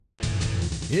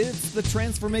It's the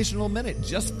Transformational Minute,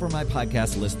 just for my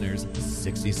podcast listeners.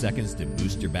 60 seconds to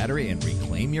boost your battery and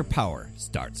reclaim your power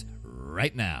starts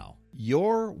right now.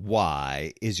 Your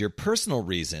why is your personal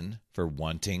reason for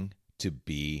wanting to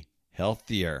be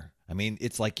healthier. I mean,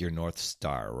 it's like your North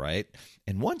Star, right?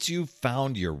 And once you've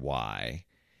found your why,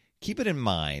 keep it in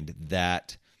mind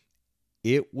that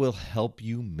it will help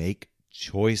you make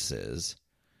choices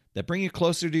that bring you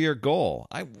closer to your goal.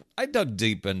 I dug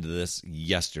deep into this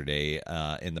yesterday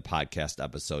in the podcast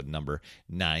episode number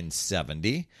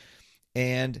 970,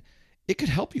 and it could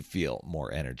help you feel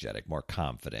more energetic, more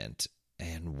confident,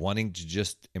 and wanting to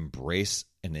just embrace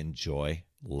and enjoy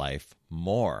life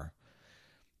more.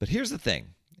 But here's the thing,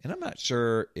 and I'm not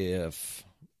sure if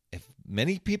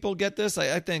many people get this.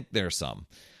 I think there's some.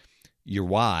 Your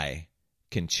why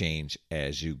can change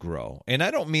as you grow. And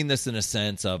I don't mean this in a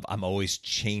sense of I'm always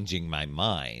changing my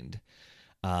mind.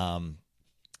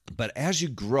 But as you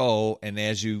grow and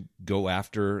as you go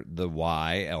after the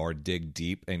why or dig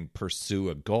deep and pursue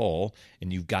a goal,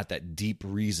 and you've got that deep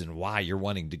reason why you're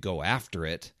wanting to go after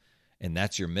it, and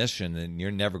that's your mission, and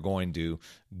you're never going to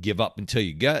give up until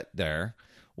you get there,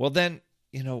 well then,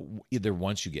 either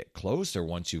once you get close or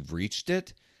once you've reached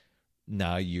it,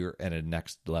 now you're at a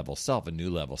next level self, a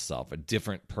new level self, a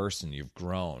different person. You've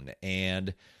grown,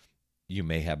 and you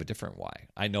may have a different why.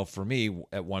 I know for me,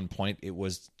 at one point, it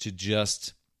was to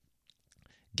just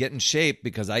get in shape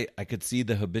because I could see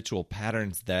the habitual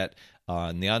patterns that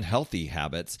and the unhealthy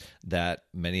habits that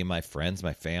many of my friends,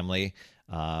 my family,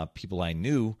 people I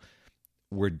knew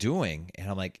were doing. And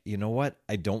I'm like, you know what?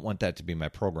 I don't want that to be my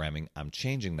programming. I'm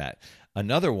changing that.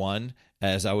 Another one,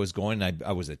 as I was going,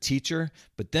 I was a teacher,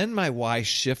 but then my why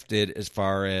shifted as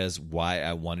far as why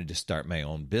I wanted to start my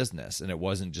own business. And it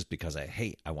wasn't just because I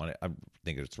think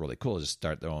it's really cool to just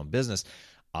start their own business.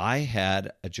 I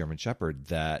had a German Shepherd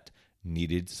that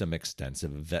needed some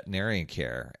extensive veterinarian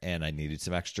care, and I needed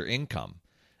some extra income.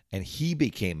 And he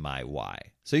became my why.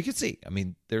 So you can see,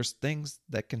 there's things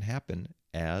that can happen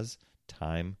as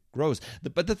time grows.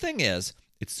 But the thing is,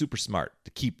 it's super smart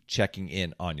to keep checking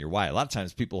in on your why. A lot of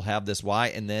times people have this why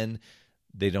and then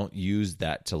they don't use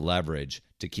that to leverage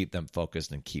to keep them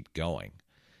focused and keep going.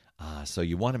 So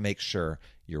you want to make sure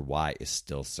your why is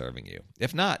still serving you.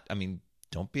 If not,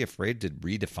 don't be afraid to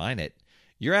redefine it.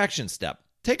 Your action step,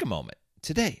 take a moment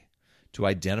today to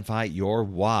identify your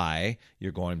why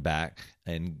you're going back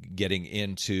and getting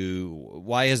into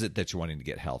why is it that you're wanting to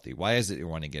get healthy? Why is it you're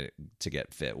wanting to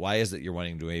get fit? Why is it you're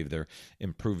wanting to either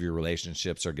improve your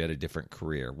relationships or get a different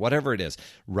career? Whatever it is,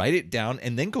 write it down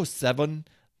and then go seven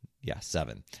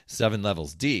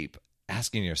levels deep,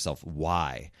 asking yourself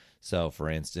why. So, for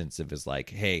instance, if it's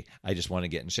like, hey, I just want to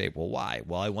get in shape. Well, why?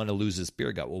 Well, I want to lose this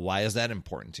beer gut. Well, why is that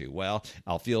important to you? Well,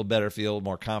 I'll feel better, feel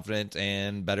more confident,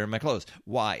 and better in my clothes.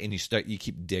 Why? And you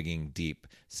keep digging deep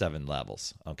 7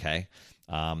 levels, okay?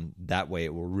 That way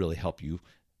it will really help you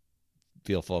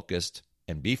feel focused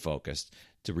and be focused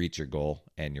to reach your goal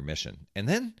and your mission. And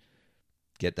then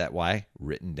get that why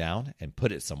written down and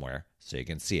put it somewhere so you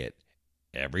can see it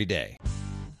every day.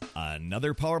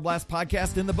 Another Power Blast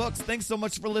podcast in the books. Thanks so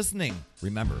much for listening.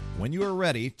 Remember, when you are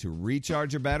ready to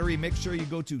recharge your battery, make sure you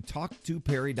go to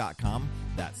talktoperry.com.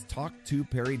 That's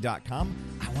talktoperry.com.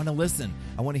 I want to listen.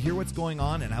 I want to hear what's going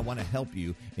on, and I want to help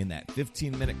you in that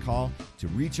 15-minute call to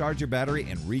recharge your battery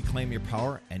and reclaim your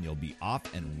power, and you'll be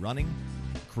off and running,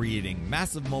 creating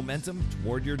massive momentum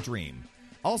toward your dream.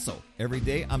 Also, every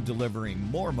day I'm delivering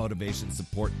more motivation,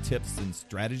 support, tips, and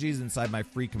strategies inside my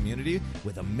free community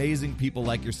with amazing people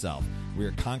like yourself. We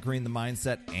are conquering the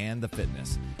mindset and the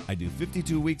fitness. I do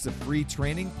 52 weeks of free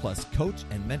training, plus coach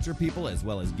and mentor people, as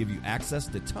well as give you access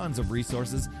to tons of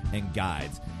resources and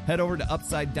guides. Head over to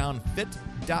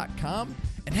UpsideDownFit.com.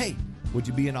 And hey, would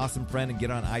you be an awesome friend and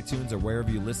get on iTunes or wherever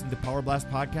you listen to Power Blast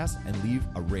podcasts and leave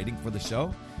a rating for the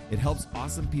show? It helps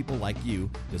awesome people like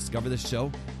you discover the show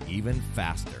even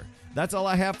faster. That's all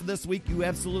I have for this week. You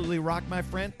absolutely rock, my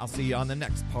friend. I'll see you on the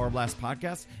next Power Blast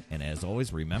podcast. And as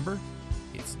always, remember,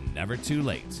 it's never too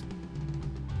late